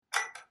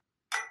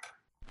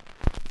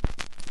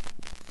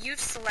You've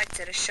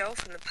selected a show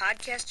from the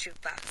Podcast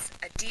Jukebox,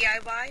 a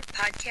DIY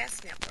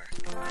podcast network.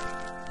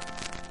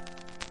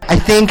 I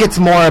think it's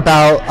more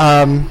about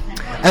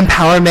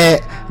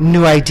empowerment,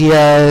 new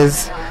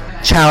ideas,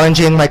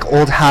 challenging like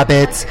old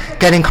habits,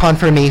 getting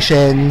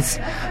confirmations,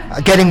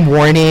 getting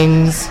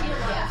warnings.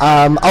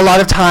 A lot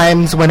of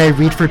times when I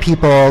read for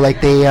people, like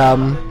they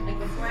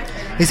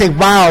say,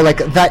 wow, like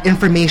that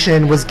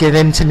information was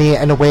given to me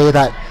in a way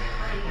that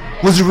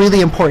was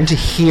really important to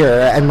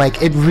hear, and like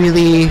it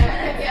really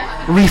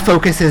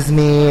refocuses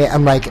me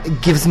and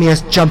like gives me a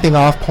jumping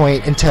off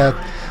point into,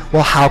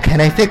 well, how can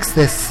I fix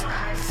this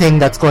thing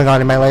that's going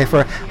on in my life,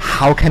 or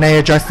how can I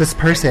address this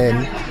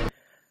person?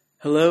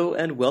 Hello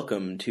and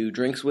welcome to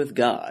Drinks with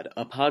God,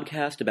 a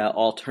podcast about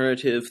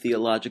alternative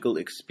theological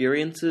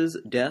experiences,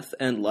 death,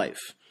 and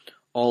life.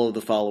 All of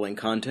the following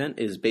content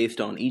is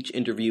based on each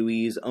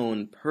interviewee's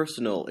own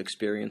personal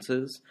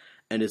experiences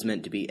and is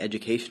meant to be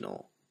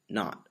educational,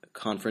 not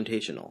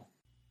confrontational.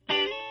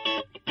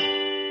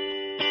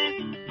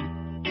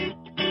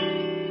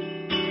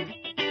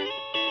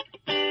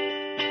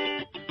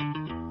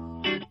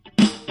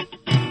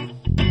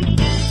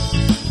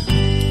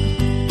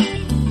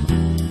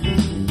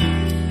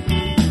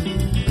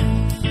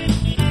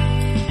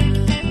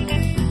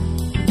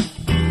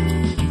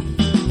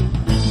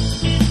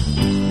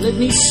 Let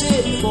me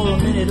sit for a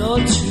minute or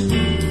two.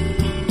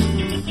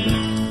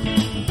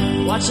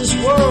 Watch this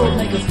world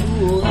make a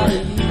fool out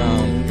of you.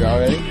 You all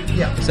ready?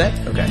 Yeah.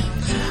 Set? Okay.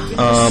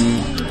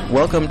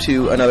 Welcome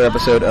to another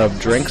episode of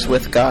Drinks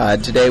with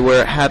God. Today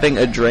we're having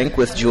a drink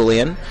with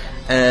Julian,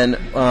 and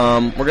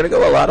we're going to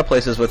go a lot of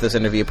places with this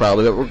interview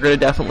probably, but we're going to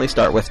definitely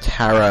start with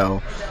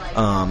tarot.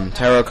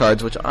 Tarot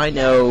cards, which I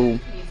know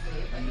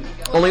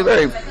only a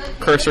very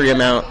cursory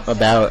amount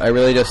about. I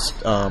really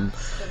just know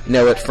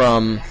it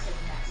from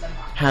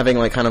having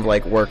like kind of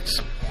like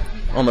worked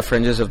on the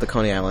fringes of the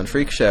Coney Island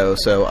Freak Show,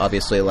 so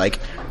obviously like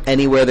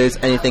anywhere there's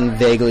anything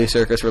vaguely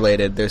circus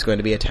related, there's going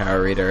to be a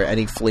tarot reader.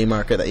 Any flea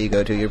market that you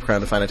go to, you're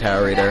trying to find a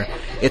tarot reader.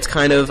 It's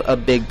kind of a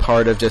big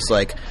part of just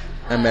like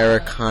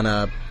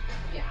Americana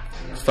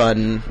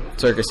fun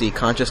circusy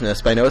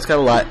consciousness, but I know it's got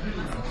a lot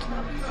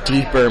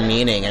deeper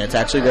meaning, and it's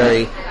actually a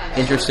very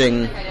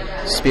interesting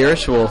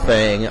spiritual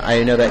thing.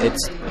 I know that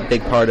it's a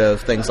big part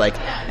of things like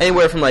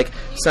anywhere from like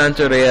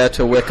Santeria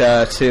to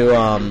Wicca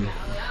to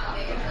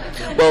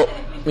well,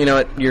 you know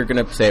what, you're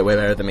going to say it way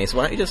better than me, so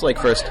why don't you just, like,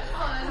 first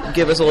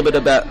give us a little bit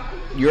about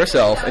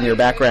yourself and your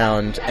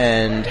background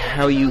and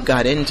how you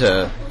got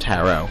into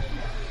tarot.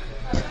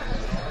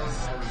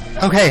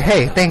 Okay,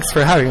 hey, thanks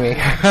for having me.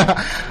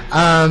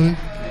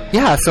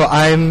 Yeah, so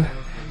I'm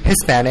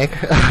Hispanic,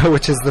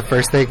 which is the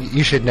first thing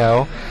you should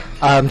know,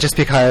 just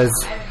because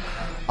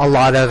a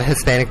lot of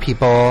Hispanic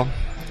people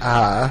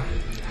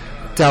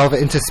delve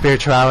into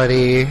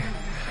spirituality.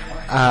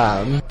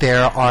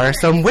 There are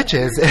some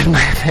witches in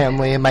my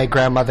family. My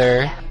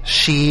grandmother,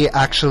 she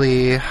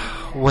actually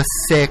was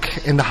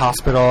sick in the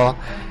hospital,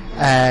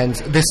 and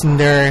this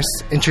nurse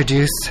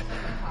introduced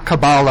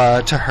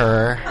Kabbalah to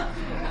her,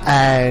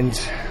 and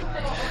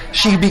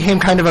she became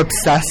kind of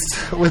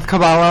obsessed with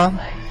Kabbalah,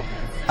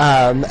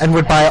 and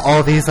would buy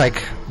all these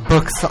like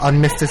books on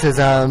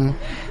mysticism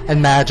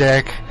and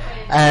magic.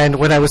 And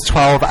when I was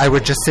 12, I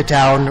would just sit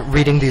down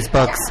reading these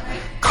books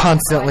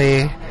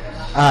constantly.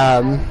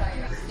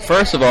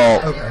 First of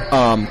all,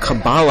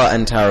 Kabbalah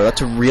and tarot,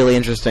 that's a really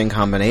interesting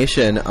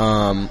combination.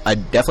 I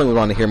definitely would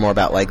want to hear more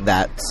about like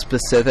that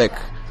specific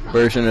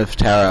version of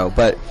tarot,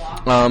 but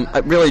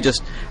really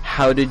just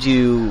how did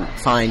you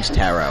find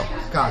tarot?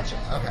 Gotcha,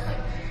 okay.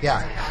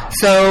 Yeah.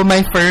 So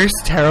my first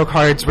tarot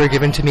cards were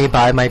given to me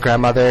by my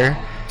grandmother.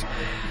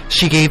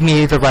 She gave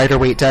me the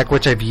Rider-Waite deck,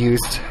 which I've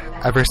used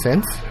ever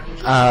since.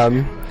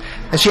 And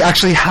she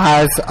actually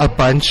has a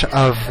bunch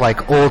of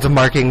like old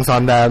markings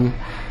on them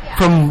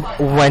from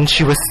when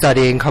she was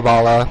studying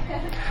Kabbalah.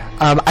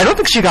 I don't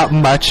think she got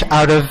much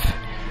out of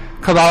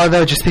Kabbalah,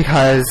 though, just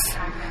because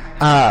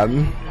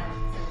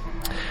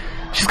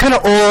she's kind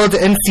of old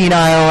and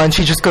senile, and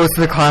she just goes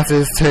to the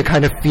classes to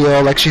kind of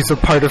feel like she's a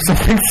part of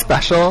something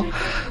special.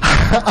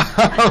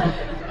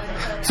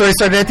 So I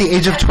started at the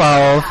age of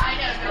 12.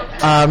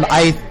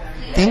 I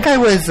think I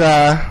was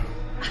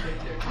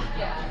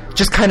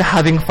just kind of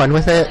having fun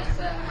with it,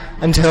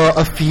 until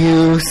a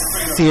few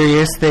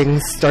serious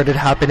things started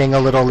happening a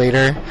little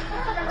later.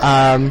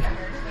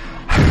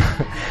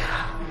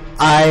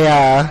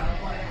 I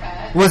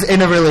was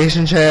in a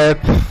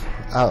relationship,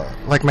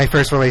 like my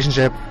first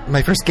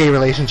gay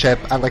relationship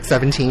at like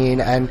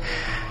 17, and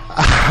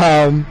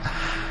I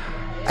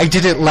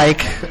didn't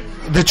like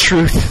the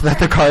truth that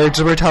the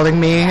cards were telling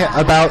me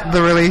about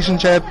the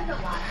relationship.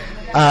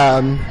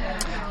 And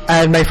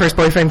my first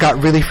boyfriend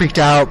got really freaked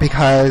out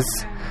because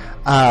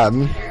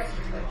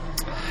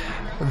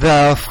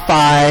the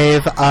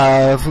 5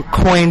 of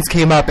coins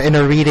came up in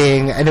a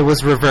reading, and it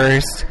was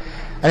reversed,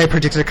 and I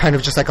predicted kind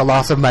of just like a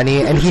loss of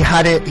money, and he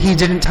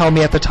didn't tell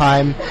me at the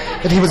time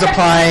that he was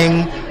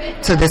applying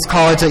to this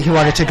college that he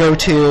wanted to go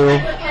to,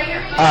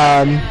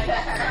 and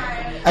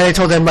I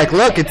told him, like,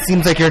 look, it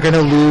seems like you're going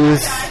to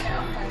lose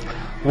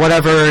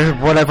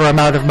whatever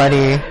amount of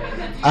money.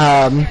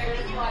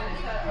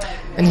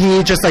 And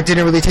he just like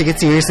didn't really take it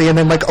seriously. And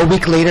then like a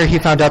week later, he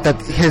found out that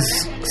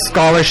his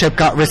scholarship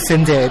got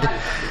rescinded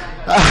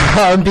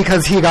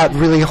because he got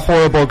really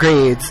horrible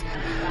grades.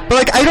 But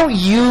like, I don't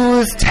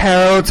use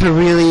tarot to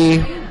really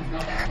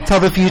tell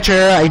the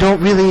future. I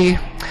don't really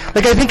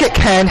like. I think it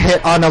can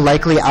hit on a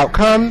likely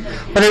outcome,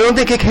 but I don't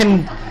think it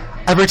can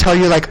ever tell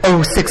you like,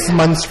 oh, 6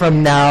 months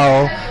from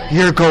now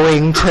you're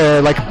going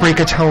to like break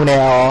a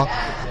toenail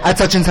at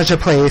such and such a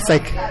place.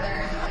 Like,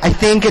 I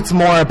think it's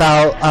more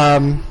about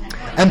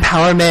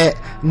empowerment,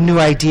 new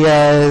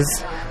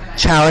ideas,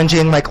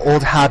 challenging like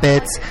old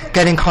habits,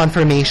 getting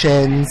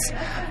confirmations,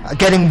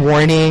 getting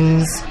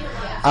warnings.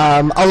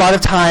 A lot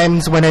of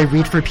times when I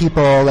read for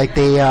people, like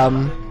they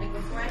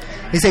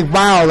say,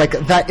 wow, like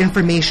that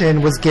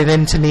information was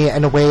given to me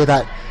in a way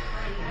that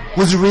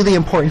was really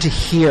important to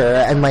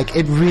hear, and like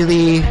it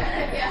really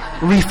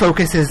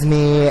refocuses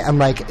me and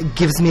like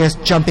gives me a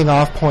jumping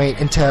off point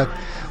into,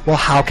 well,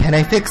 how can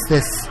I fix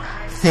this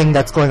thing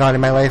that's going on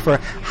in my life, or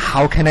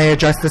how can I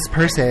address this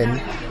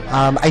person?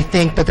 I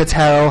think that the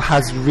tarot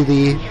has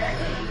really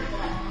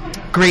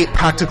great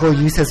practical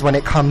uses when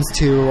it comes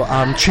to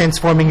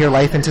transforming your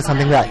life into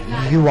something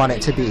that you want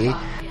it to be.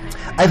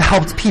 I've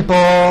helped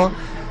people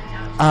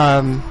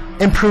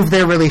improve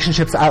their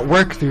relationships at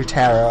work through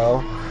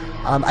tarot.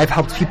 I've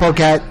helped people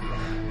get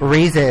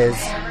raises.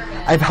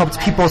 I've helped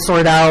people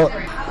sort out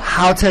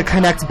how to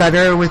connect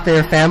better with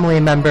their family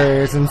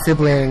members and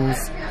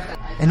siblings.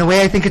 In a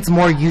way, I think it's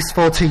more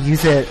useful to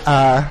use it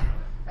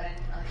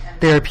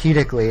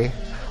therapeutically.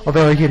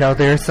 Although, you know,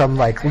 there's some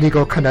like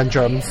legal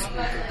conundrums.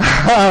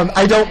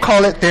 I don't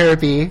call it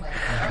therapy.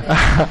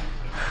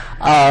 But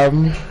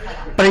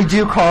I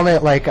do call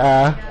it like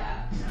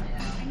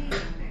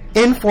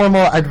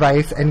informal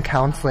advice and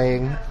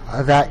counseling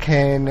that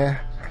can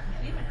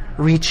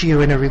reach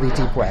you in a really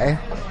deep way.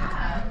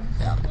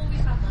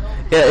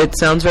 Yeah, it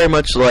sounds very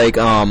much like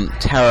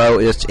tarot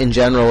is, in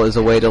general, is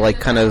a way to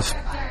like kind of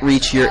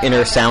reach your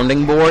inner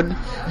sounding board.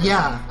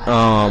 Yeah.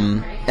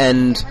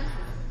 And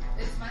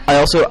I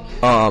also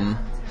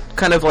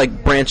kind of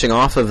like branching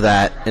off of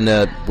that in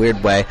a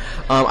weird way.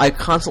 I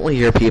constantly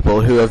hear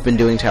people who have been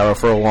doing tarot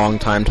for a long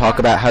time talk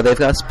about how they've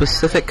got a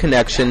specific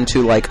connection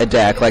to like a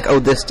deck, like, oh,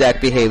 this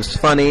deck behaves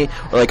funny,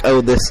 or like, oh,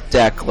 this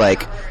deck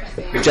like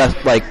just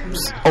like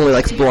only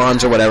likes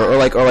blondes or whatever, or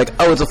like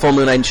oh, it's a full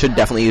moon, I should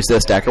definitely use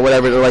this deck or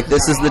whatever, or like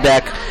this is the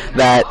deck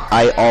that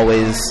I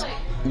always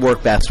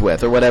work best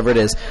with or whatever it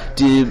is.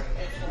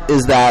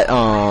 Is that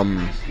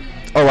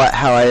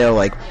how I know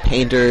like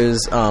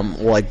painters will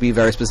like be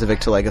very specific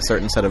to like a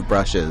certain set of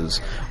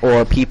brushes,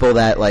 or people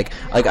that like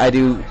I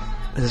do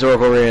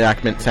historical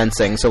reenactment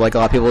fencing, so like a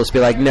lot of people will just be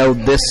like, no,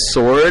 this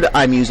sword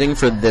I'm using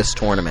for this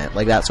tournament,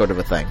 like that sort of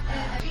a thing.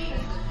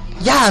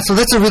 Yeah, so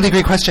that's a really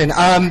great question.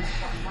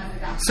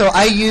 So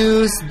I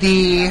use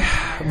the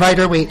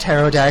Rider-Waite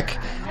tarot deck,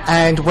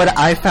 and what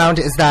I found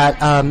is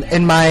that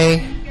in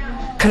my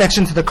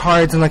connection to the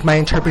cards and like my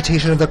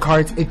interpretation of the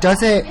cards, it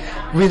doesn't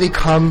really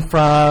come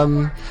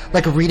from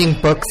like reading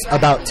books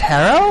about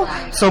tarot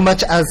so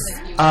much as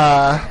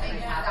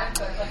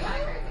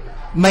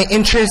my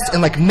interest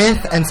in like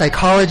myth and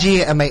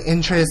psychology, and my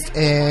interest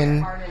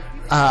in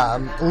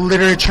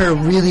literature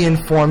really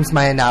informs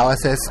my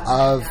analysis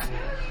of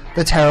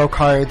the tarot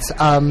cards.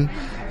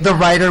 The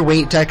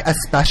Rider-Waite deck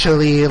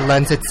especially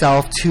lends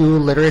itself to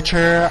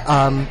literature.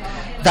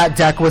 That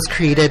deck was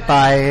created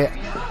by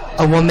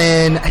a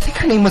woman, I think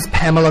her name was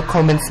Pamela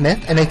Coleman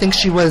Smith, and I think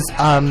she was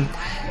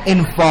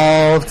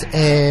involved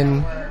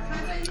in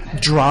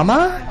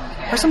drama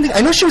or something. I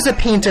know she was a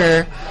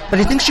painter, but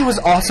I think she was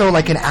also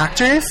like an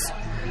actress.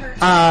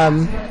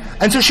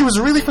 And so she was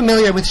really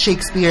familiar with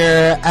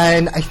Shakespeare,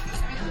 and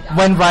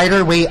when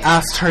Rider-Waite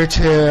asked her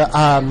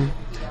to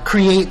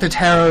create the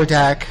tarot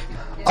deck,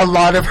 a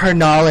lot of her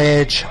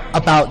knowledge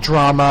about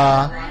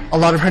drama, a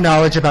lot of her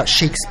knowledge about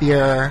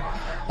Shakespeare,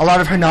 a lot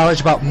of her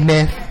knowledge about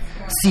myth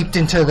seeped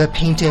into the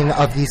painting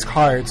of these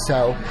cards.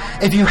 So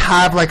if you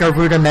have like a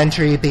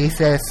rudimentary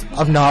basis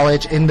of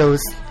knowledge in those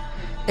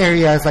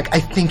areas, like I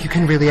think you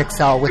can really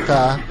excel with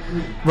the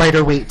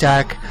Rider-Waite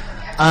deck.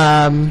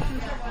 Yeah,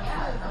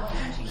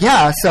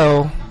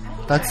 so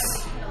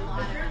that's...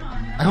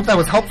 I hope that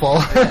was helpful.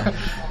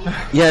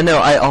 Yeah, no,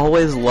 I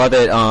always love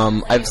it.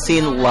 I've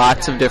seen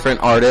lots of different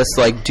artists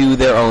like do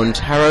their own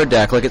tarot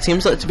deck. Like it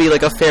seems like to be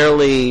like a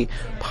fairly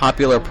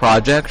popular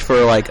project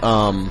for like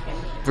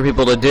for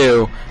people to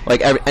do.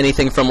 Like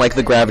anything from like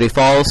the Gravity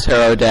Falls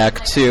tarot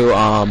deck to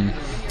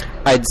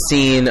I'd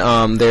seen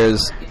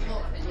there's,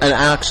 and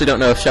I actually don't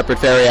know if Shepard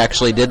Fairey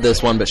actually did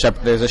this one, but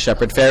there's a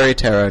Shepard Fairey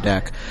tarot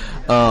deck.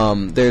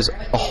 There's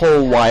a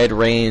whole wide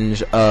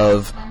range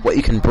of what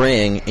you can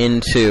bring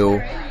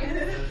into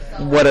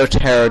what a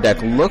tarot deck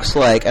looks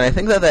like, and I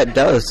think that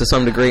does to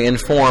some degree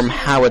inform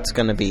how it's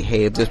going to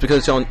behave, just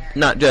because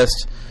not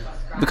just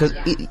because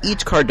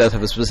each card does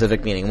have a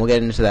specific meaning. We'll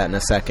get into that in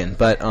a second,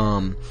 but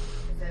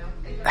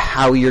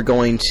how you're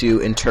going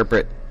to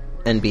interpret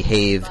and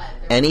behave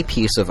any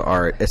piece of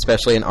art,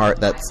 especially an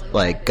art that's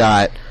like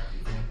got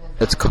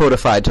that's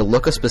codified to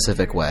look a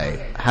specific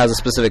way, has a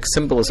specific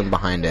symbolism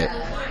behind it,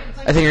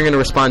 I think you're going to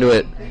respond to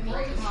it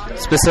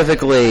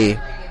specifically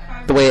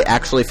the way it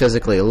actually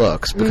physically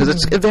looks, because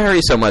it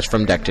varies so much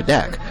from deck to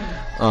deck.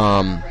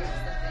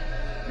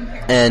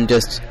 And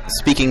just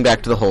speaking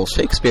back to the whole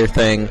Shakespeare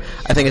thing,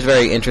 I think it's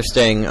very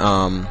interesting,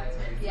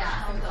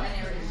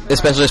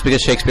 especially just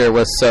because Shakespeare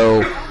was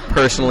so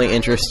personally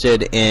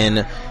interested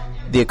in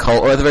the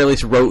occult, or at the very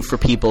least wrote for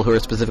people who are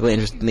specifically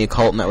interested in the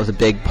occult, and that was a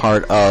big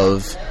part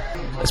of,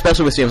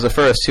 especially with James I,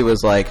 who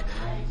was like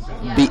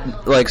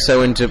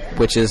so into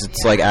witches,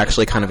 it's like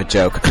actually kind of a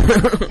joke.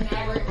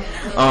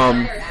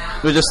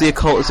 But just the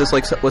occult is just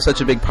like was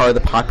such a big part of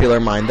the popular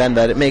mind then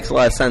that it makes a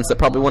lot of sense that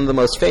probably one of the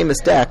most famous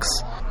decks,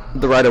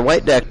 the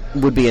Rider-Waite deck,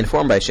 would be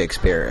informed by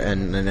Shakespeare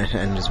and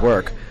his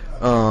work.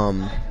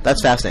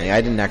 That's fascinating.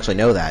 I didn't actually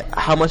know that.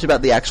 How much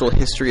about the actual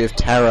history of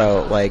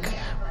tarot, like,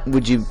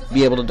 would you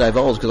be able to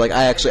divulge? Because, like,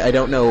 I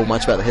don't know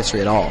much about the history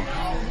at all.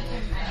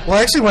 Well,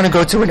 I actually want to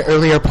go to an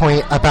earlier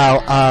point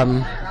about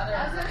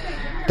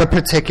the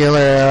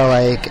particular,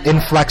 like,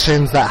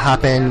 inflections that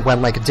happen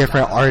when, like,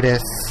 different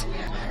artists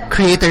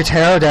create their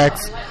tarot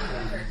decks.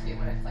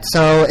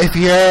 So if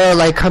you're,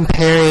 like,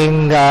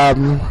 comparing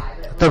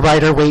the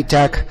Rider-Waite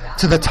deck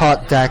to the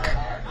Tot deck,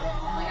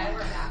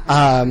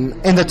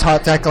 in the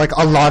Tot deck, like,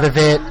 a lot of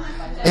it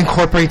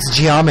incorporates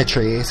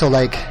geometry. So,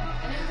 like,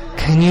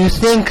 can you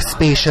think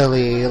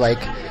spatially?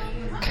 Like,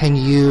 can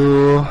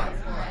you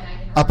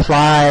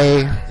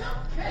apply,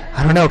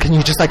 I don't know, can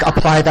you just, like,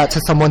 apply that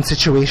to someone's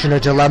situation or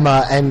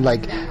dilemma and,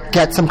 like,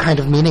 get some kind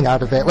of meaning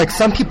out of it? Like,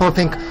 some people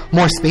think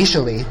more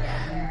spatially.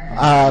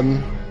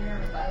 And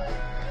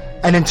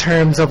in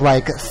terms of,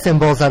 like,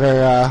 symbols that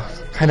are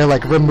kind of,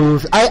 like,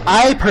 removed.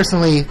 I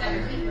personally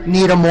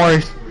need a more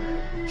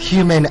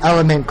human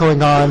element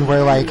going on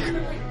where, like,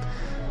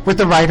 with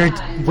the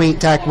Rider-Waite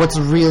deck, what's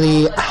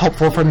really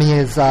helpful for me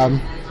is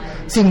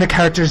seeing the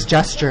characters'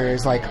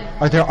 gestures. Like,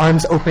 are their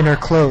arms open or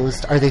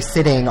closed? Are they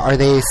sitting? Are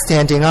they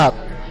standing up?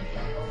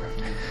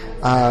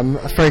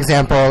 For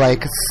example,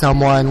 like,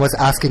 someone was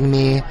asking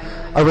me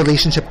a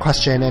relationship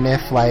question and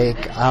if,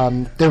 like,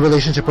 their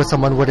relationship with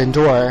someone would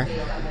endure.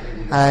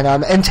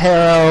 And in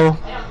tarot,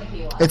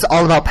 it's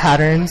all about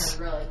patterns.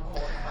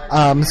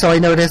 So I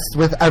noticed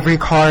with every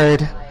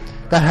card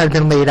that had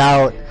been laid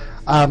out,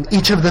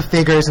 each of the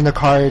figures in the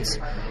cards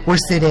were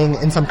sitting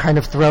in some kind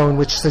of throne,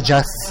 which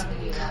suggests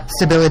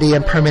stability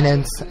and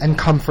permanence and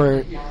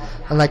comfort,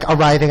 and, like,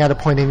 arriving at a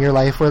point in your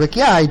life where, like,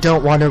 yeah, I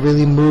don't want to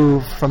really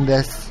move from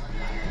this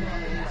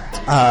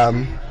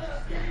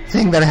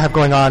thing that I have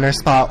going on, or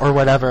spot, or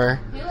whatever.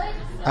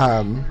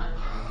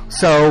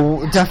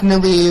 So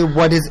definitely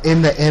what is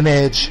in the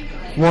image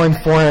will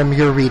inform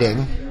your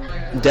reading.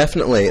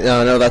 Definitely.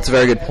 No, that's a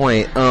very good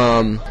point.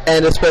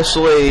 And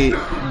especially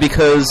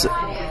because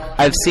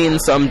I've seen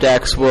some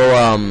decks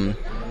will,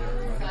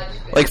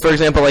 like, for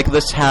example, like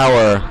this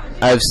tower,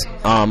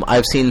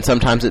 I've seen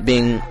sometimes it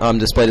being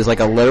displayed as, like,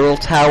 a literal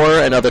tower,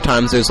 and other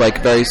times there's,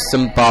 like, very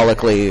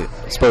symbolically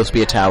supposed to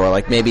be a tower.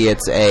 Like, maybe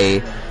it's a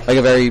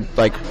very,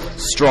 like,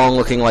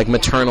 strong-looking, like,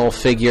 maternal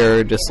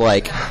figure just,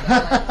 like,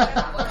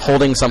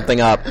 holding something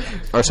up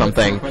or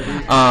something.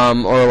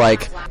 Or,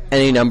 like,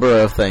 any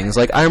number of things.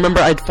 Like, I remember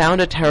I'd found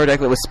a tarot deck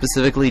that was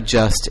specifically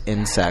just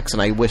insects,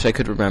 and I wish I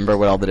could remember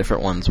what all the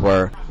different ones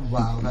were.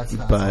 Wow, that's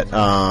But,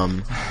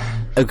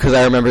 because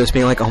I remember just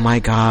being like, oh my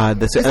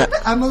god, this is that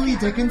the Emily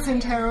Dickinson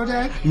tarot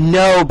deck?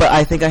 No, but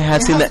I think I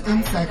had seen that.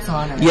 Insects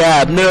on it.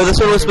 Yeah, no, this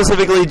one was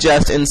specifically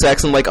just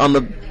insects, and, like, on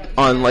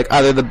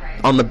either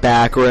on the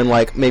back or in,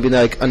 like, maybe,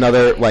 like,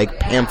 another, like,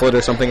 pamphlet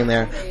or something in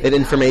there. It had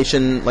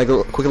information, like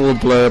a quick little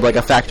blurb, like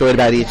a factoid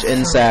about each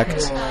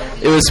insect.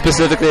 It was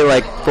specifically,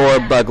 like, for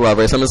bug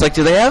lovers. I was like,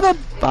 do they have a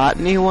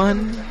botany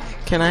one?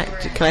 Can I?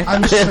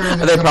 I'm sure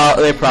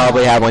they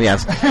probably have one,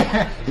 yes.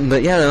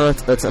 But yeah, no,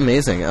 that's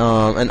amazing.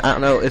 And I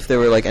don't know if there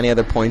were, like, any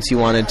other points you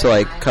wanted to,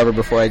 like, cover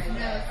before I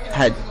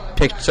had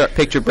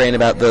picked your brain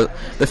about the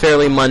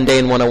fairly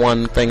mundane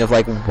 101 thing of,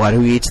 like, what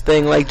does each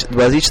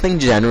thing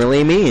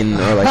generally mean,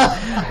 or, like,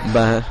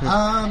 but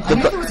I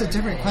know there was a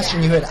different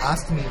question you had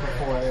asked me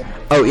before.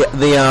 Oh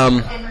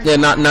yeah,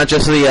 not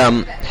just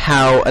the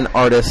how an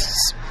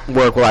artist's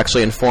work will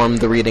actually inform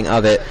the reading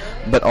of it,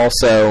 but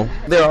also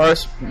there are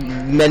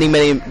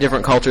many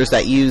different cultures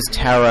that use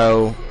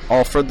tarot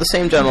all for the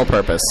same general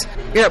purpose.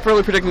 You're not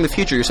really predicting the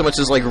future, you're so much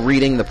as, like,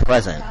 reading the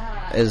present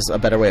is a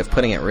better way of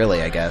putting it,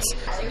 really, I guess.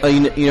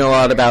 You know a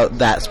lot about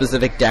that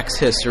specific deck's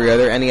history. Are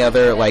there any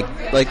other, like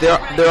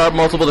there are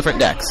multiple different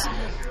decks.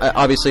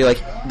 Obviously,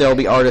 like, there will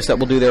be artists that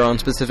will do their own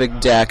specific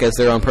deck as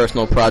their own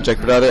personal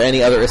project, but are there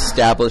any other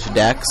established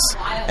decks?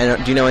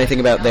 And do you know anything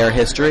about their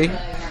history?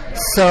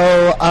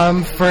 So,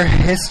 for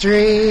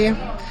history,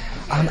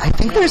 I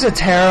think there's a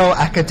tarot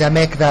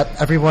academic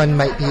that everyone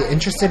might be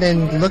interested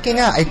in looking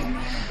at. I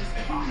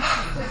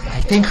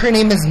think her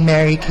name is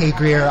Mary K.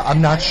 Greer.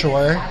 I'm not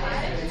sure,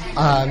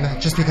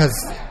 just because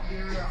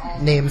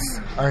names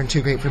aren't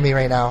too great for me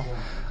right now.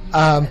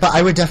 But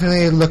I would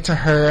definitely look to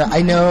her.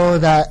 I know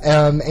that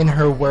in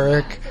her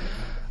work,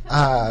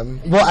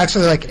 well,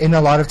 actually, like, in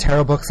a lot of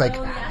tarot books, like,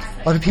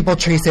 a lot of people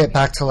trace it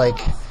back to like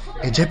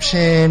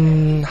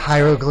Egyptian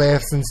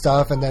hieroglyphs and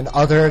stuff, and then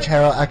other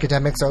tarot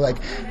academics are like,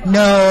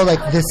 no,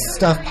 like this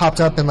stuff popped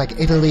up in like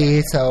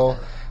Italy, so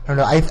I don't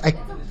know.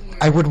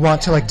 I would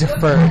want to like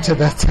defer to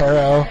the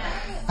tarot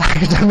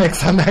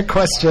academics on that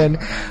question.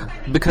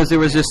 Because there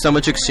was just so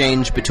much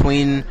exchange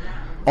between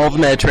all the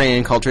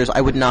Mediterranean cultures, I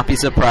would not be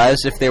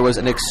surprised if there was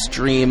an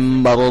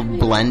extreme muddled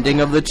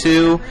blending of the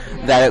two,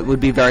 that it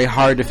would be very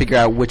hard to figure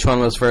out which one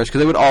was first, because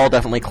they would all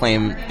definitely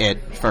claim it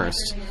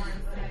first,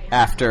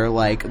 after,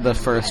 like, the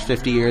first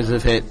 50 years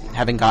of it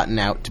having gotten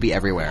out to be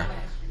everywhere.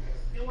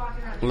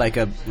 Like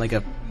a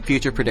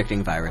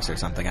future-predicting virus or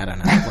something, I don't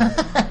know.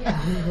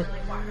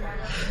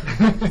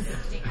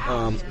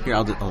 Here,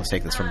 I'll just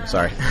take this from,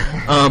 sorry.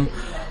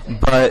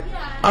 But,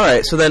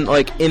 alright, so then,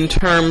 like, in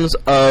terms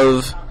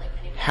of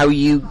how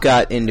you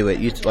got into it,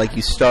 you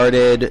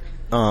started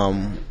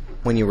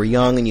when you were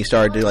young, and you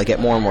started to like get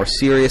more and more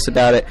serious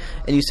about it.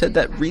 And you said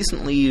that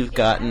recently you've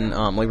gotten,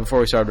 like before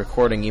we started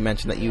recording, you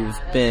mentioned that you've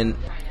been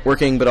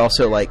working, but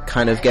also like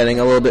kind of getting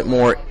a little bit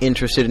more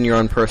interested in your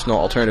own personal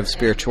alternative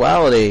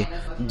spirituality.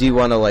 Do you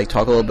want to like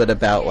talk a little bit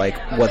about like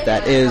what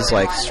that is,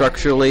 like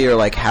structurally, or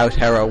like how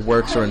tarot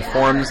works or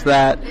informs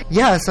that?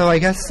 Yeah, so I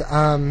guess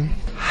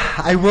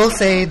I will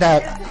say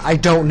that I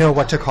don't know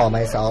what to call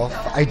myself.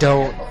 I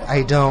don't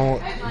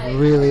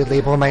really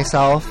label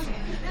myself.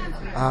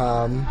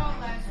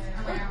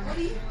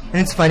 And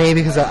it's funny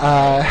because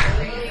I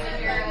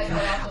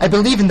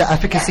believe in the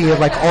efficacy of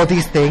like all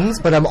these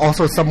things, but I'm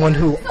also someone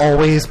who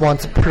always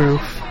wants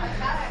proof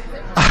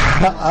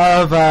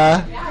of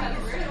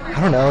I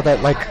don't know,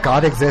 that like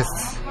God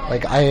exists.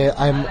 Like I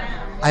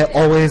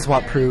always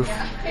want proof.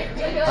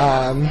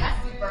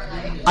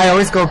 I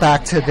always go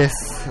back to this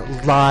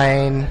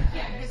line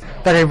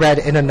that I read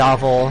in a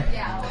novel.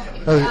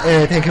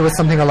 I think it was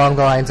something along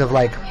the lines of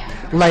like,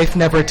 life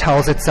never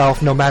tells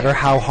itself no matter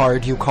how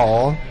hard you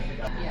call.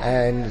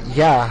 And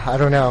yeah, I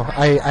don't know.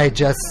 I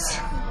just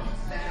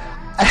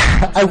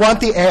I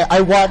want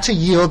to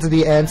yield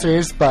the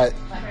answers, but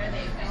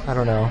I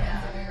don't know.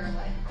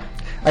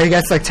 I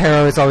guess like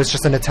tarot is always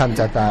just an attempt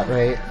at that,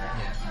 right?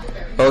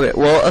 Okay,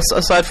 well,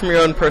 aside from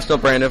your own personal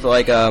brand of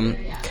like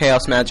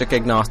chaos magic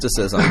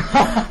agnosticism,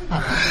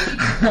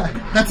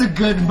 that's a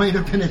good way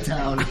to pin it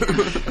down.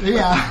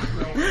 Yeah.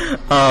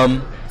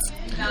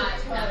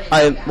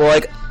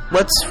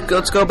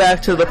 Let's go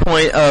back to the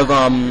point of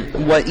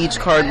what each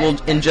card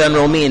will in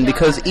general mean,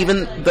 because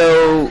even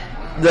though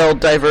they'll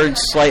diverge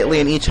slightly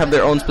and each have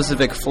their own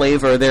specific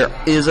flavor, there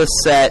is a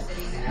set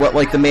what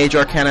like the major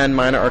arcana and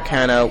minor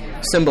arcana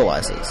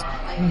symbolizes.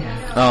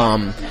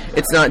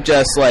 It's not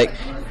just like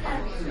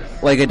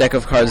a deck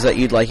of cards that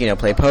you'd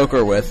play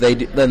poker with.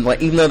 Then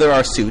even though there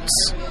are suits,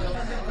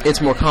 it's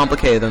more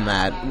complicated than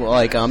that.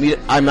 Like I'm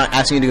not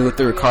asking you to go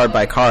through card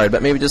by card,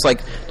 but maybe just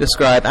like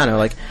describe, I don't know,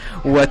 like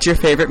what's your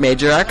favorite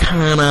major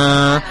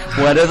arcana?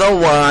 What do the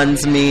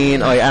wands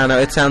mean? Like, I don't know,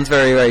 it sounds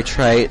very, very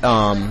trite,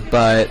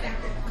 but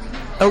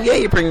oh yeah,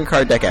 you bring your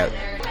card deck out.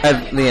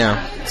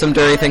 Some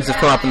dirty things have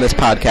come up in this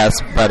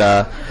podcast, but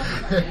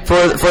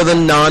for the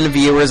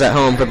non-viewers at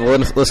home, for the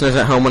listeners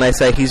at home, when I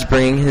say he's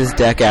bringing his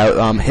deck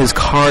out, his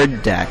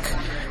card deck,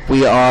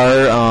 we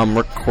are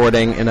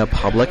recording in a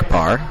public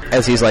bar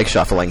as he's like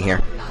shuffling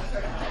here.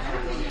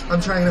 I'm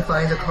trying to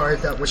find a card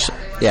that would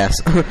yes.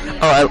 be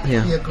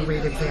a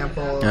great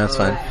example. Yeah, that's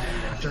fine.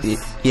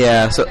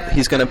 Yeah, so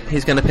he's gonna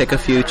pick a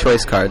few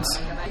choice cards.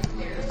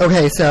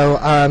 Okay, so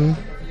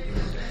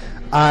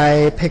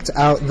I picked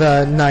out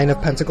the 9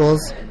 of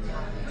Pentacles,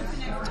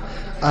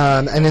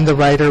 and in the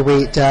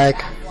Rider-Waite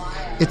deck,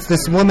 it's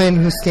this woman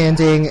who's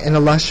standing in a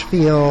lush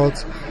field,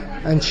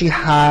 and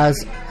she's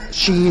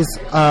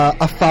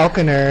a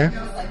falconer.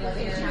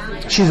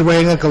 She's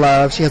wearing a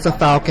glove. She has a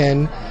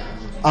falcon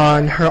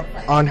on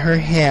her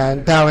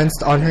hand,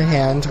 balanced on her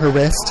hand, her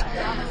wrist,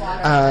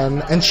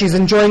 and she's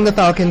enjoying the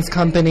falcon's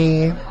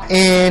company.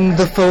 In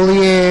the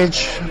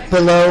foliage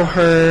below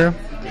her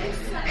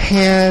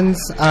hands,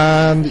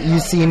 you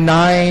see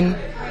 9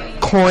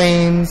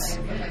 coins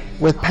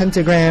with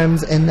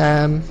pentagrams in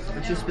them.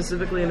 And she's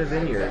specifically in a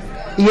vineyard.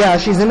 Yeah,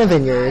 she's in a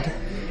vineyard.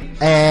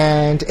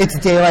 And it's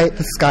daylight.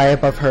 The sky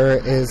above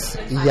her is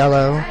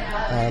yellow.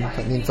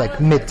 That means like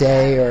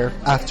midday or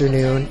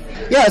afternoon.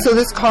 Yeah, so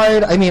this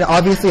card, I mean,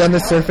 obviously on the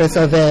surface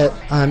of it,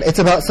 it's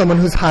about someone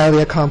who's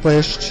highly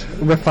accomplished,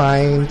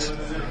 refined,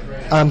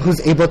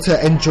 who's able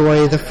to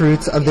enjoy the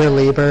fruits of their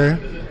labor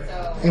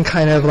and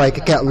kind of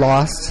like get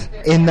lost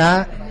in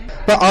that.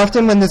 But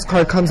often when this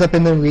card comes up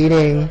in the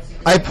reading,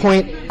 I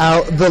point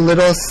out the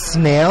little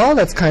snail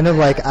that's kind of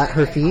like at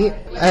her feet.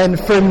 And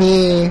for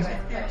me,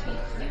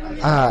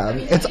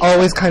 it's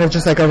always kind of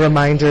just like a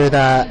reminder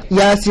that,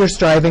 yes, you're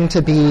striving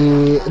to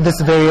be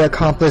this very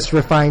accomplished,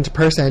 refined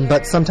person,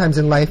 but sometimes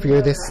in life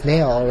you're this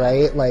snail,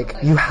 right? Like,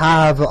 you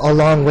have a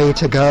long way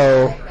to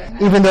go.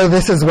 Even though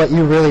this is what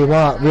you really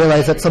want,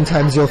 realize that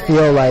sometimes you'll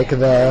feel like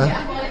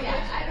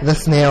the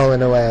snail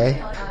in a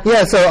way.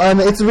 Yeah, so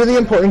it's really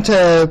important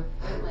to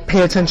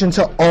pay attention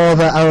to all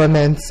the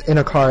elements in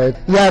a card.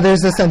 Yeah,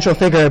 there's a central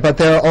figure, but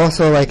there are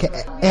also like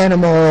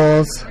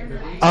animals,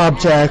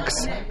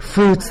 objects,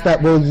 fruits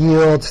that will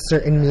yield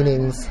certain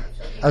meanings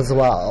as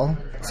well.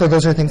 So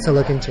those are things to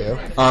look into.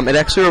 It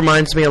actually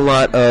reminds me a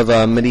lot of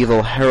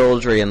medieval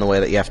heraldry in the way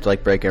that you have to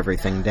like break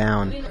everything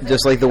down.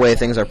 Just like the way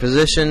things are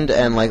positioned,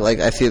 and like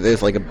I see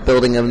there's like a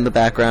building in the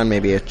background,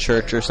 maybe a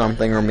church or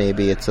something, or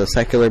maybe it's a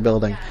secular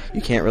building.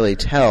 You can't really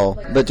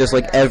tell, but just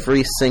like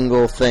every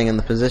single thing and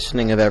the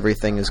positioning of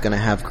everything is going to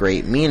have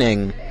great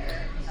meaning.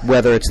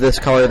 Whether it's this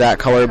color, that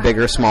color,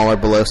 bigger, smaller,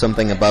 below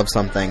something, above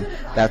something,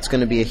 that's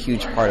going to be a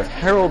huge part of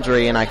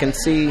heraldry, and I can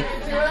see,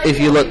 if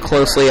you look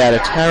closely at a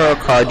tarot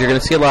card, you're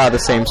going to see a lot of the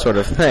same sort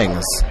of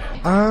things.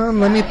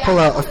 Let me pull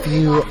out a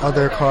few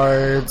other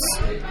cards.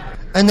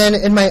 And then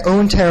in my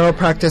own tarot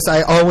practice,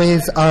 I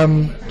always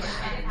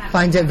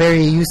find it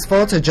very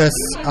useful to just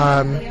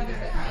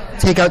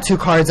take out 2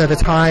 cards at a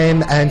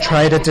time and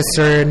try to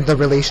discern the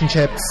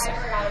relationships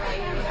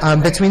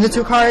between the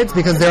 2 cards,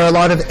 because there are a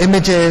lot of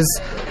images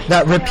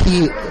that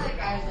repeat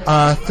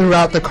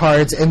throughout the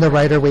cards in the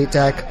Rider-Waite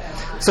deck.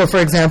 So, for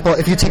example,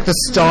 if you take the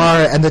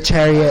Star and the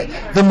Chariot,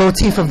 the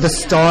motif of the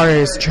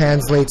stars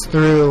translates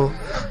through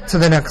to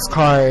the next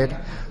card.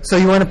 So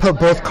you want to put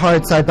both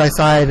cards side by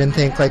side and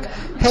think, like,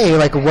 hey,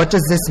 like, what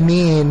does this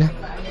mean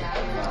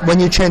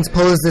when you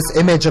transpose this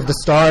image of the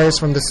stars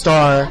from the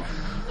Star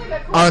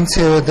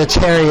onto the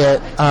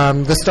Chariot?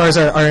 The stars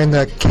are in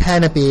the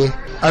canopy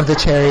of the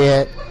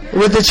Chariot.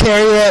 With the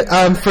Chariot,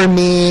 for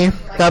me,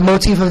 that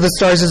motif of the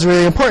stars is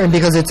really important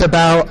because it's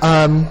about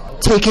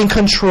taking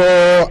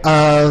control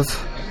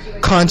of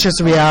conscious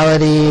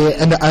reality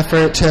and the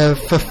effort to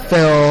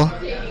fulfill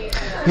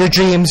your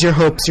dreams, your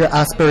hopes, your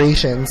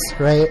aspirations,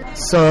 right?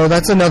 So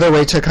that's another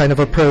way to kind of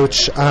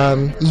approach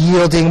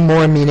yielding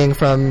more meaning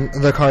from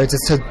the cards,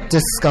 is to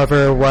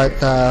discover what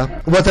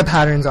the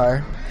patterns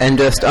are. And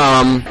just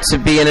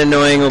to be an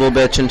annoying little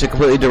bitch and to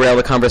completely derail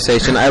the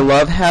conversation, I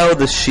love how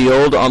the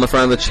shield on the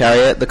front of the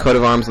Chariot, the coat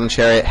of arms on the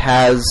Chariot,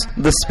 has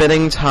the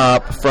spinning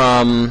top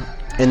from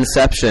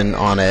Inception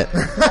on it.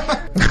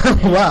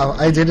 Wow,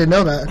 I didn't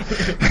know that.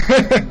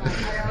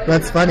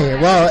 That's funny.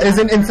 Well,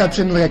 isn't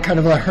Inception like kind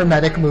of a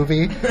hermetic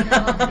movie?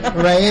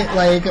 Right?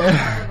 Like...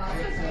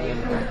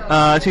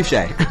 touche.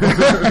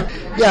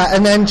 Yeah,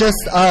 and then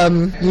just,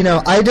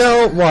 I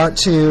don't want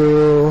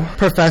to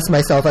profess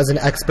myself as an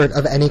expert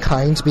of any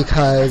kind,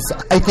 because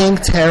I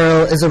think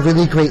tarot is a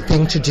really great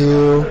thing to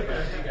do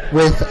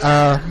with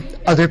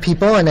other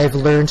people, and I've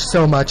learned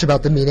so much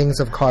about the meanings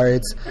of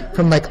cards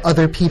from, like,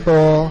 other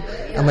people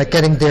and, like,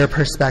 getting their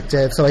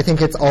perspective. So I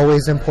think it's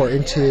always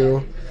important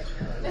to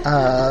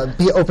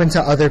be open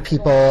to other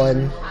people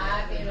and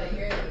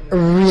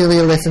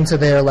really listen to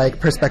their, like,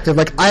 perspective.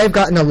 Like, I've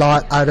gotten a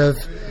lot out of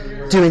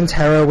doing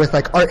tarot with,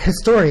 like, art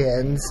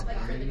historians,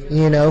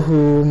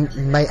 who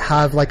might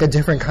have, like, a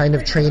different kind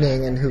of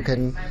training and who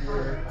can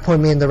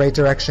point me in the right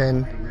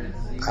direction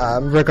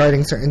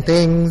regarding certain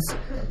things.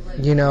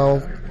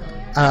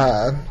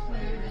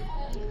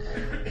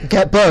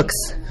 Get books,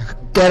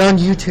 get on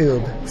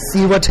YouTube,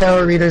 see what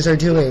tarot readers are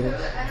doing,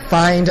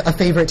 find a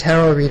favorite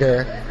tarot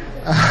reader.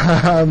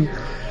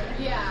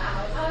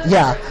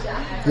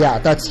 Yeah,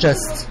 that's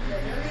just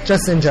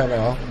in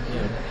general.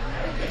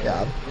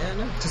 Yeah,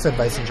 just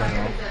advice in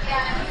general.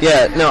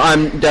 Yeah, no,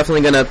 I'm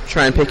definitely going to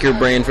try and pick your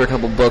brain for a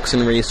couple books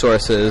and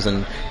resources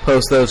and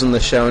post those in the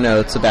show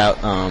notes about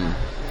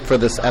for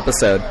this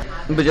episode.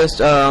 But just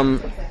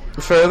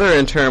further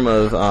in terms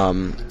of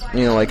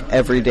like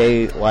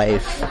everyday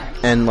life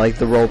and like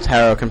the role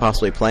tarot can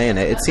possibly play in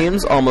it, it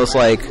seems almost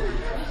like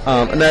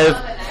and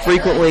I've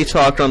frequently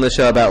talked on the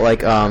show about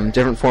like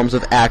different forms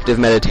of active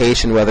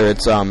meditation, whether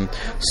it's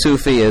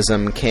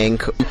Sufism, King.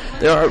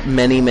 There are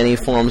many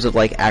forms of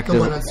like active. The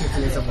one on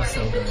Sufism was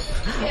so good.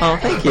 Oh,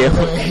 thank you.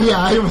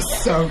 Yeah, it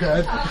was so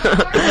good.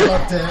 I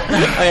loved it.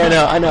 I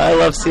know. I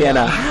love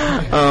Sienna.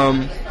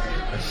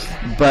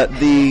 But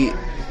the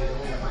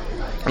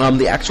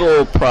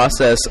actual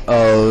process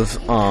of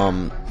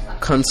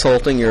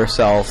consulting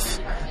yourself,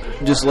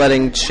 just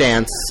letting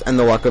chance and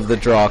the luck of the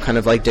draw kind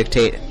of like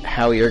dictate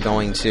how you're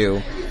going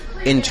to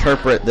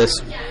interpret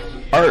this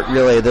art,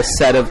 really, this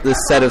set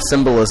of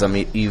symbolism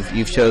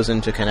you've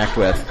chosen to connect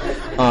with.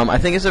 I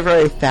think it's a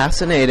very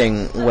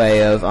fascinating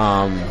way of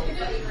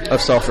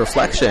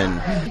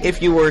self-reflection.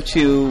 If you were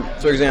to,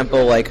 for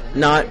example, like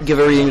not give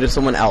a reading to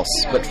someone else,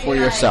 but for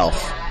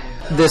yourself,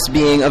 this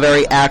being a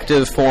very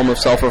active form of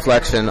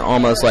self-reflection,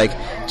 almost like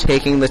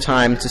taking the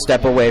time to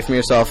step away from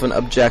yourself and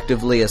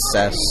objectively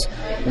assess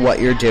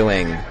what you're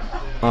doing.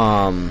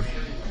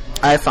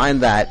 I find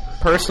that,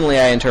 personally,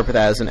 I interpret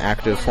that as an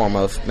active form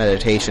of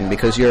meditation,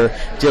 because you're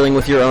dealing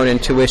with your own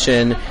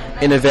intuition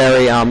in a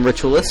very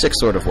ritualistic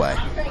sort of way.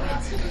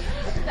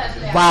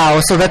 Wow,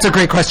 so that's a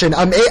great question.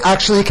 It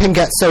actually can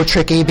get so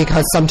tricky,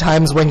 because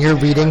sometimes when you're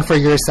reading for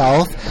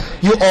yourself,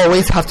 you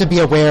always have to be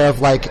aware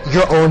of like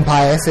your own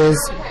biases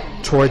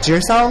towards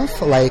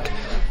yourself. Like,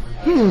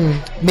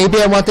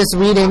 maybe I want this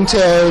reading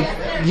to,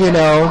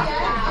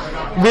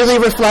 really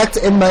reflect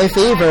in my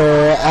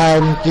favor,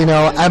 and,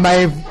 am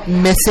I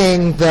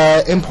missing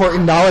the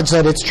important knowledge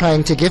that it's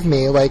trying to give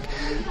me? Like,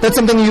 that's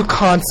something you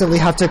constantly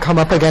have to come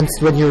up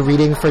against when you're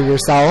reading for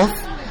yourself.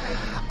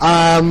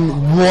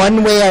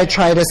 One way I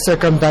try to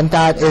circumvent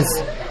that is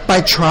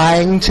by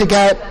trying to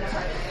get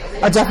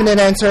a definite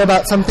answer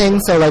about something.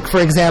 So, like, for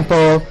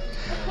example,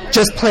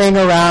 just playing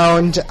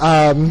around,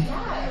 I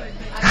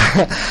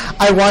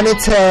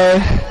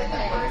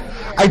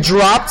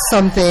dropped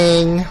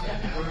something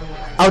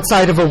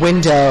outside of a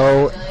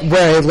window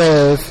where I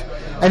live,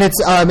 and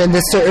it's in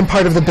this certain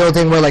part of the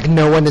building where, like,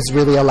 no one is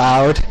really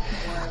allowed.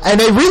 And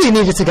I really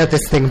needed to get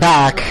this thing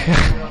back.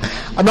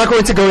 I'm not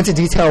going to go into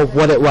detail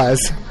what it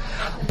was.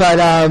 But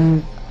I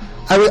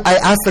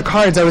asked the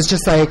cards, I was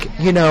just like,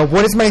 you know,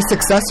 what is my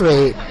success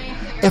rate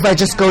if I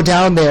just go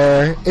down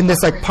there in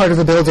this, like, part of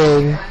the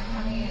building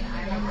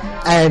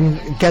and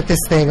get this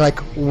thing?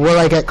 Like, will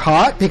I get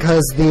caught?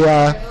 Because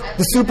the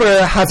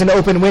super has an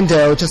open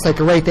window just, like,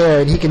 right there,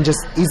 and he can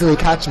just easily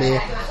catch me.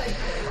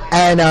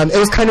 And it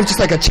was kind of just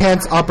like a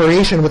chance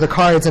operation with the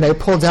cards, and I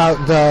pulled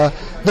out the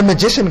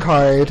Magician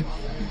card.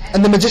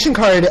 And the Magician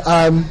card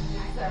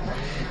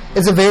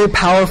is a very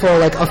powerful,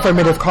 like,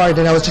 affirmative card,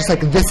 and I was just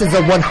like, this is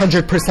a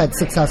 100%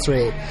 success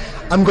rate.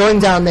 I'm going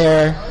down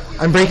there,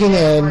 I'm breaking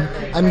in,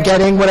 I'm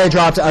getting what I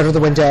dropped out of the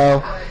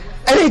window,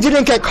 and I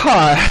didn't get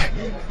caught.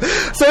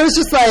 So it was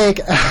just like,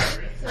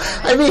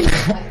 I mean,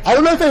 I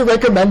don't know if I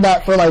recommend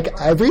that for, like,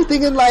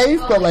 everything in life,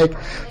 but, like,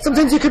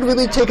 sometimes you can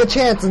really take a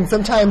chance, and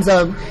sometimes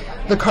the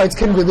cards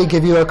can really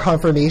give you a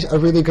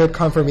really good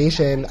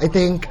confirmation. I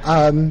think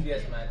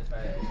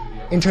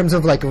in terms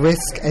of, like,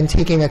 risk and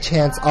taking a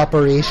chance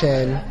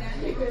operation,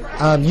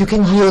 you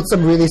can yield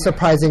some really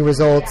surprising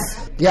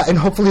results. Yeah, and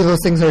hopefully those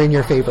things are in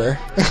your favor.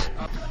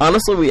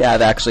 Honestly, we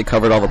have actually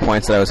covered all the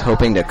points that I was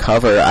hoping to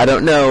cover. I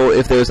don't know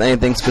if there was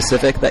anything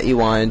specific that you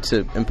wanted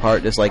to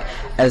impart just, like,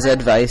 as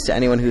advice to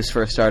anyone who's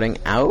first starting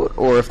out,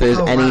 or if there's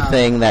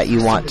anything that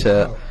you want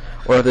to,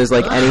 or if there's,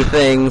 like,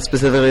 anything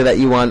specifically that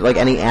you want, like,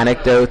 any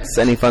anecdotes,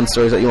 any fun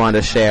stories that you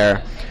wanted to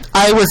share.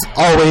 I was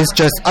always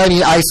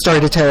I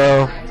started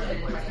tarot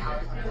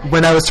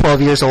when I was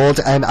 12 years old,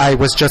 and I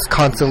was just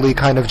constantly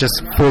kind of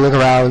just fooling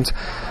around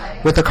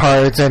with the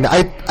cards, and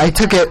I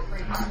took it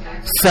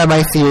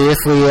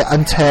semi-seriously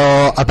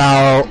until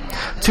about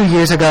 2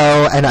 years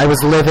ago, and I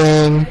was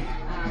living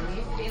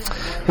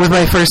with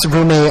my first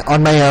roommate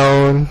on my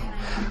own,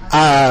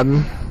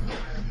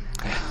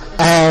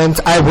 and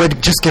I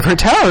would just give her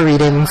tarot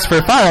readings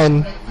for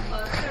fun,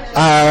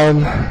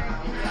 and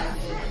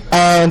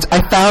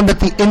I found that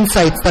the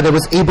insights that I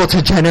was able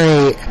to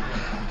generate,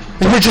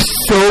 they were just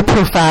so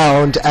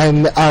profound,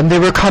 and they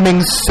were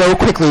coming so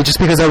quickly just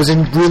because I was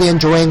really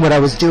enjoying what I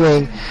was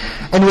doing,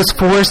 and it was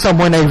for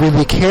someone I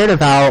really cared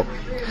about.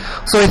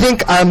 So I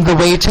think the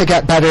way to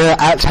get better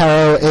at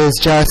tarot is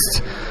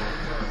just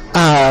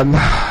to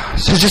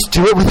just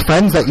do it with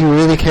friends that you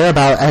really care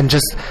about, and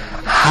just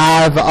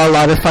have a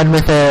lot of fun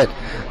with it,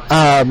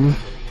 and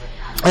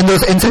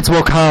those insights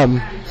will come.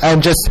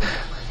 And just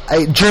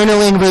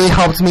journaling really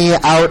helped me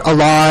out a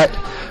lot,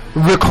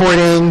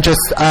 recording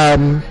just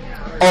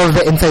all of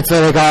the insights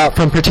that I got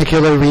from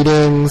particular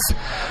readings,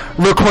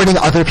 recording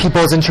other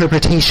people's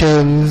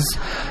interpretations,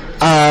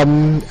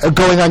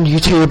 going on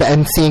YouTube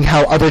and seeing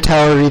how other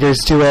tarot readers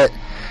do it.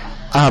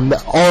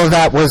 All of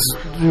that was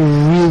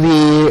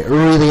really,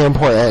 really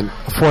important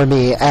for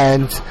me.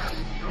 And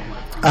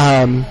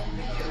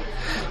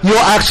you'll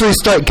actually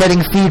start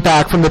getting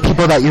feedback from the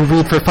people that you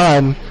read for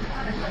fun,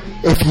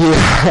 if you,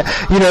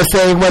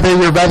 saying whether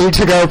you're ready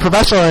to go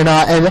professional or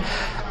not. And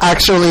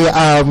actually,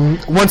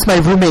 once my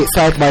roommate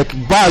said, like,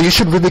 wow, you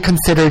should really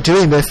consider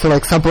doing this to,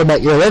 like,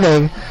 supplement your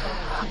living,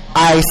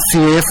 I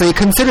seriously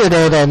considered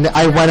it, and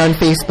I went on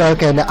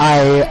Facebook, and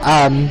I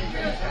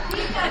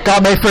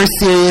got my first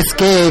serious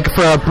gig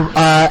for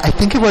I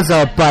think it was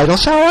a bridal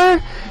shower.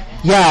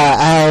 Yeah,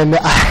 and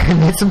I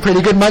made some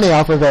pretty good money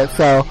off of it,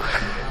 so,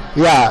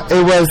 yeah,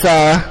 it was,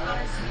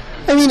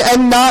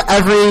 and not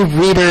every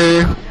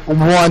reader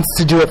wants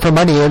to do it for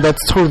money, and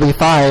that's totally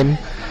fine,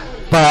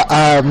 but,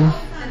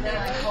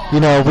 we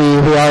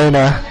are in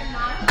a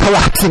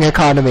collapsing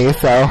economy,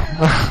 so.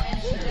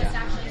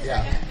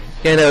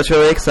 Yeah, no, it's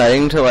really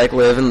exciting to, like,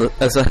 live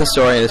as a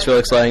historian, it's really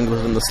exciting to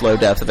live in the slow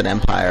death of an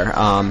empire.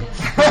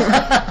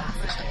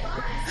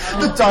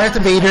 The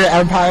Darth Vader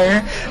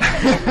empire.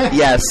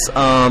 Yes,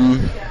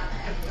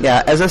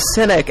 as a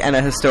cynic and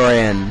a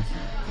historian,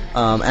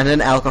 and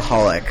an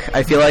alcoholic,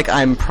 I feel like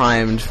I'm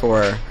primed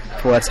for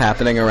what's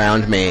happening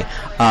around me,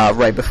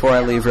 right before I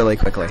leave really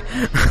quickly.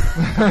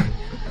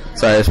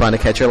 Sorry, I just wanted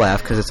to catch your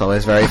laugh, because it's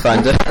always very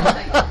fun to...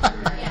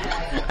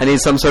 I need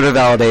some sort of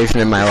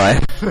validation in my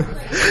life.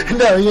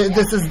 No,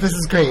 this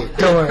is great.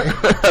 Don't worry.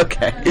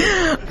 Okay.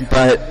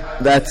 But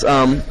that's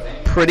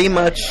pretty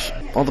much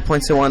all the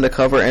points I wanted to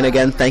cover. And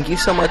again, thank you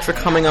so much for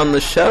coming on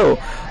the show.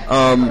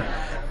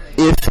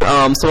 If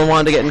someone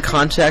wanted to get in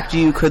contact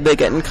with you, could they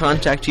get in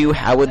contact with you?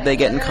 How would they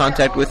get in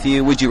contact with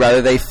you? Would you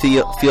rather they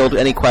field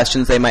any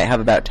questions they might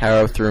have about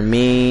tarot through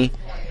me?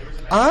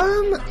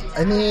 I'm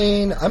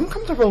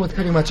comfortable with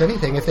pretty much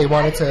anything. If they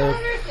wanted to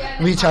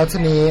reach out to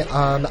me,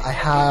 I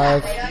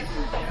have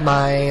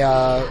my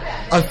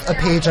a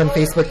page on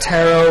Facebook,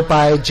 Tarot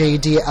by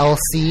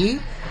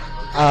JDLC.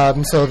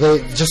 So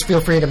just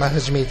feel free to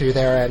message me through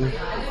there, and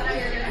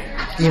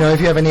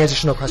if you have any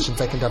additional questions,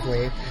 I can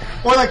definitely,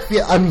 or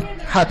I'm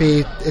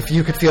happy if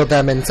you could field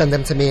them and send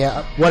them to me,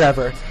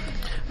 whatever.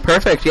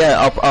 Perfect.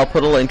 Yeah, I'll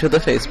put a link to the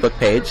Facebook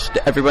page.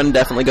 Everyone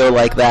definitely go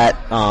like that.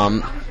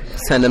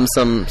 Send them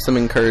some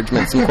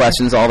encouragement, some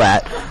questions, all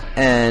that.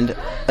 And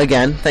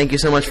again, thank you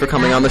so much for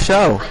coming on the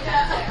show.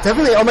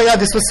 Definitely. Oh my God,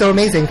 this was so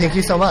amazing. Thank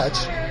you so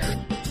much.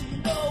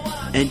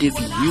 And if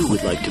you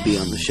would like to be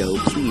on the show,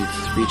 please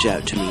reach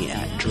out to me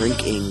at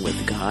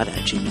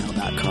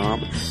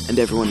drinkingwithgod@gmail.com. And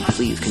everyone,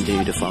 please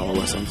continue to follow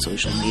us on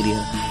social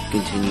media.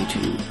 Continue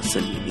to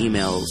send me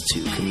emails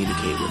to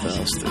communicate with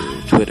us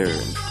through Twitter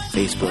and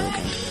Facebook.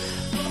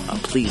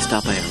 And please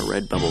stop by our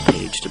Redbubble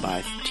page to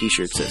buy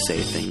t-shirts that say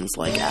things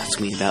like "Ask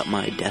me about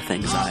my death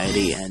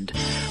anxiety" and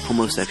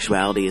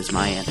 "Homosexuality is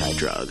my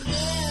anti-drug."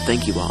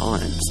 Thank you all,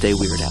 and stay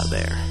weird out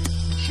there.